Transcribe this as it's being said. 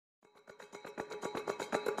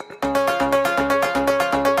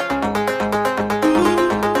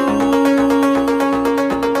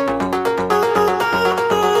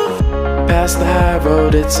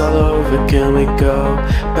road, it's all over. Can we go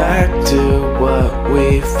back to what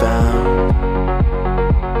we found?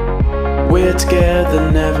 We're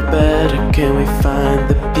together, never better. Can we find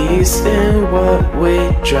the peace in what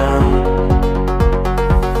we drown?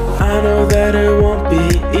 I know that it won't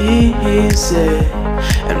be easy,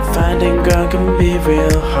 and finding ground can be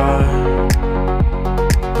real hard.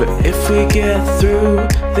 But if we get through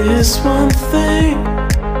this one thing,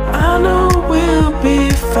 I know we'll be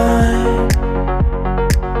fine.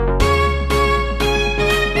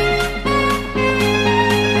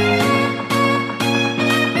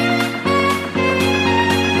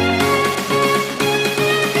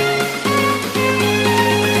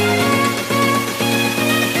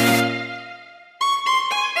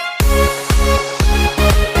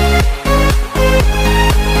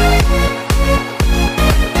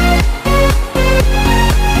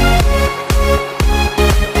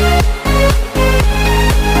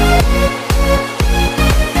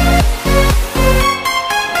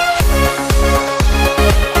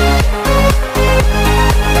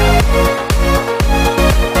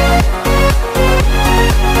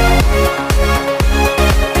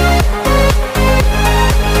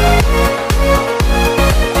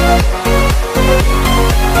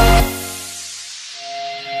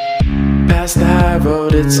 Past the high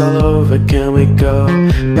road, it's all over. Can we go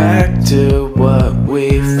back to what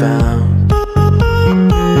we found?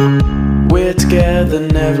 We're together,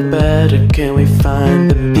 never better. Can we find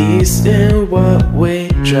the peace in what we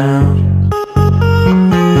drown?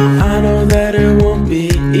 I know that it won't be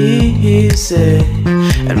easy,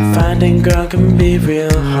 and finding ground can be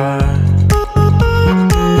real hard.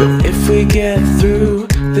 But if we get through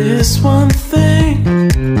this one thing,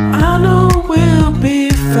 I know we'll be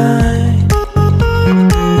fine.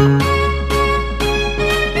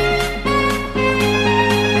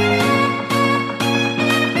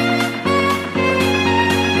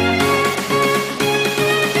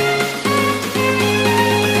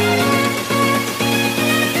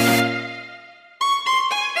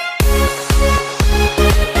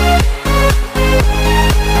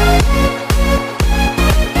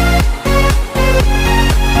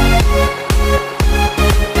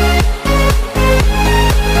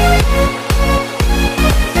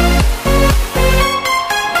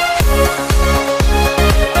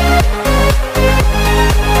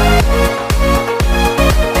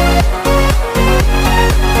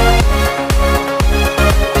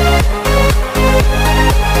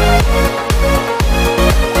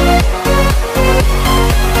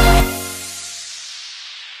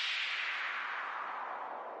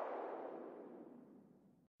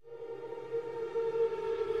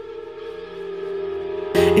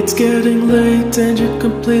 It's getting late and you're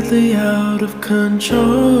completely out of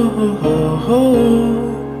control.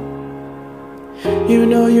 You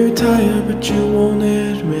know you're tired, but you won't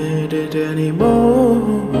admit it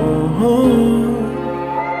anymore.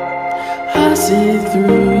 I see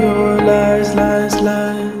through your lies, lies,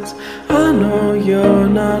 lies. I know you're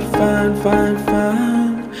not fine, fine,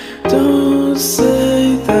 fine. Don't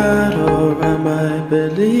say that or I might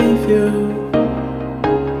believe you.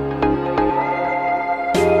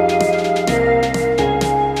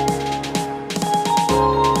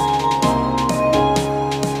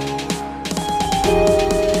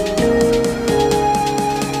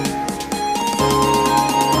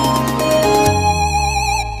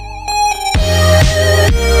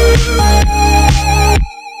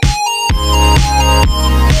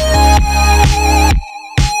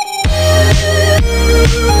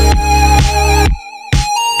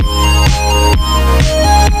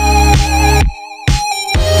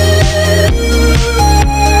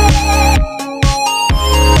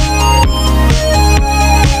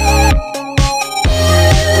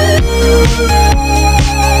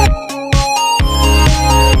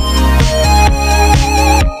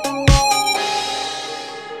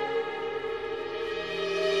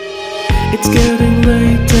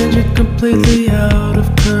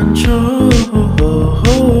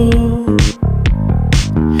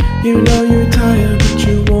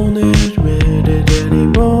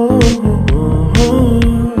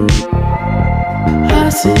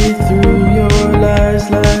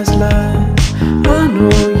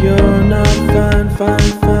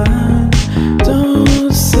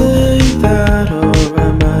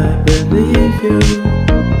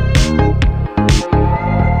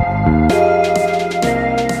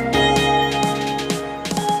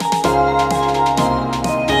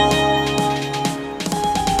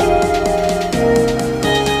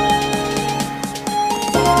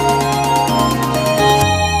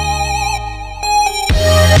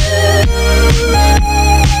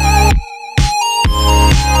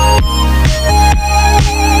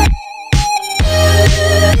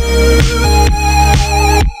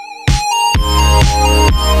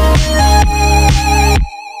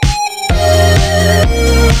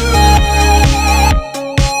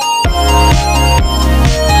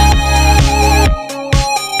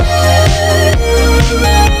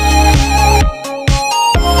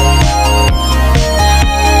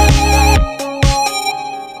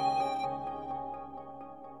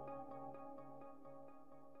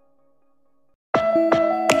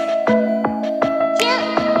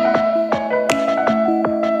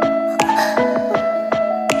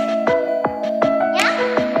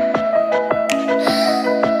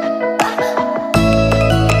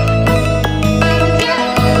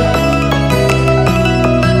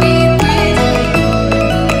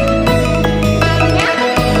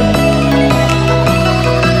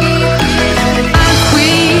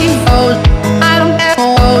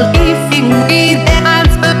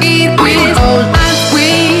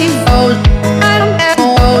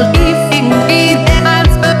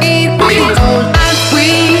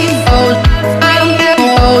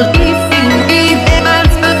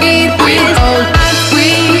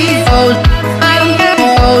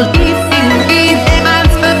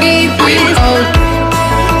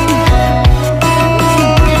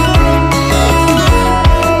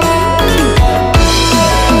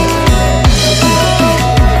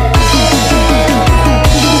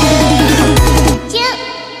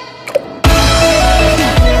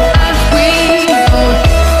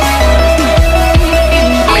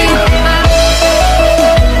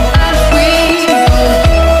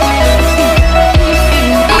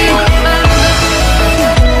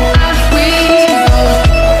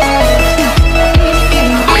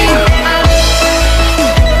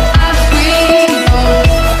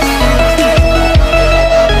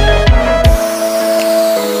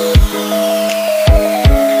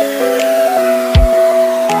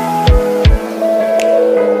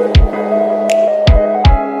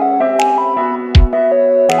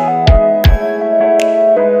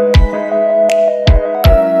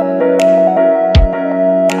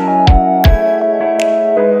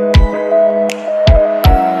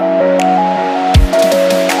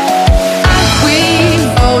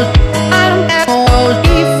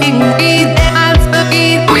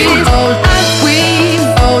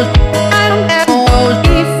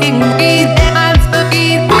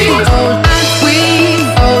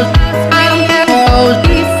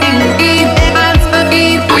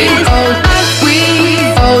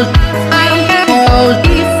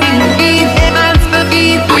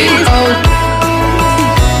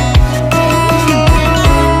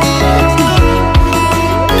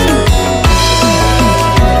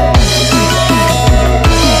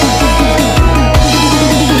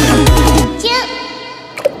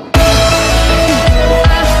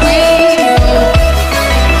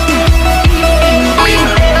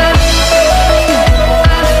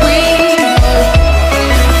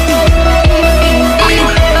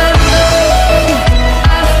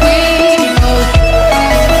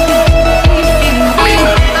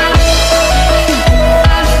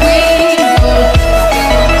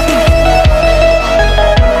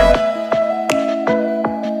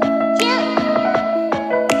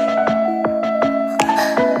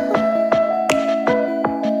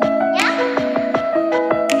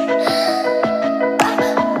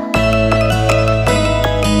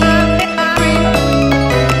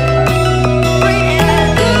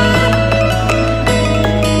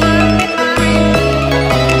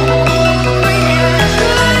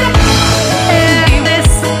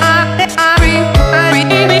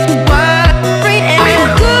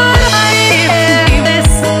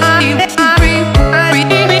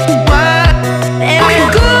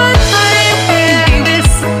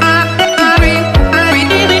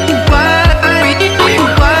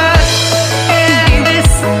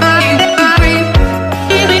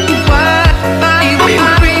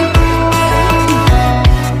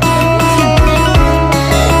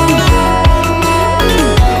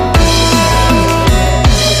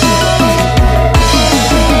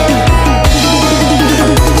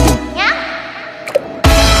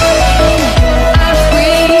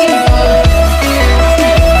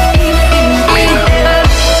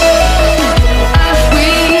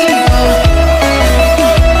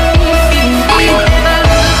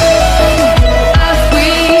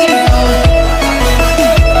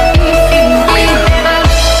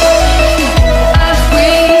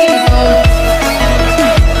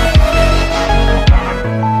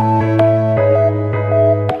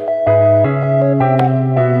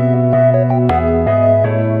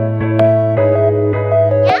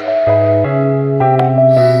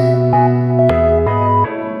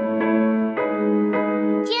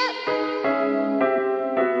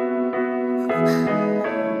 Hey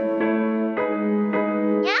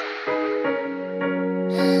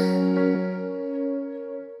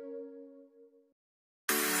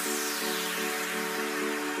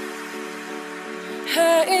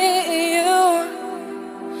you,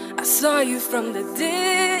 I saw you from the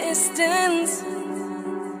distance.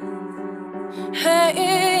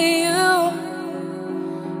 Hey you,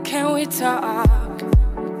 can we talk?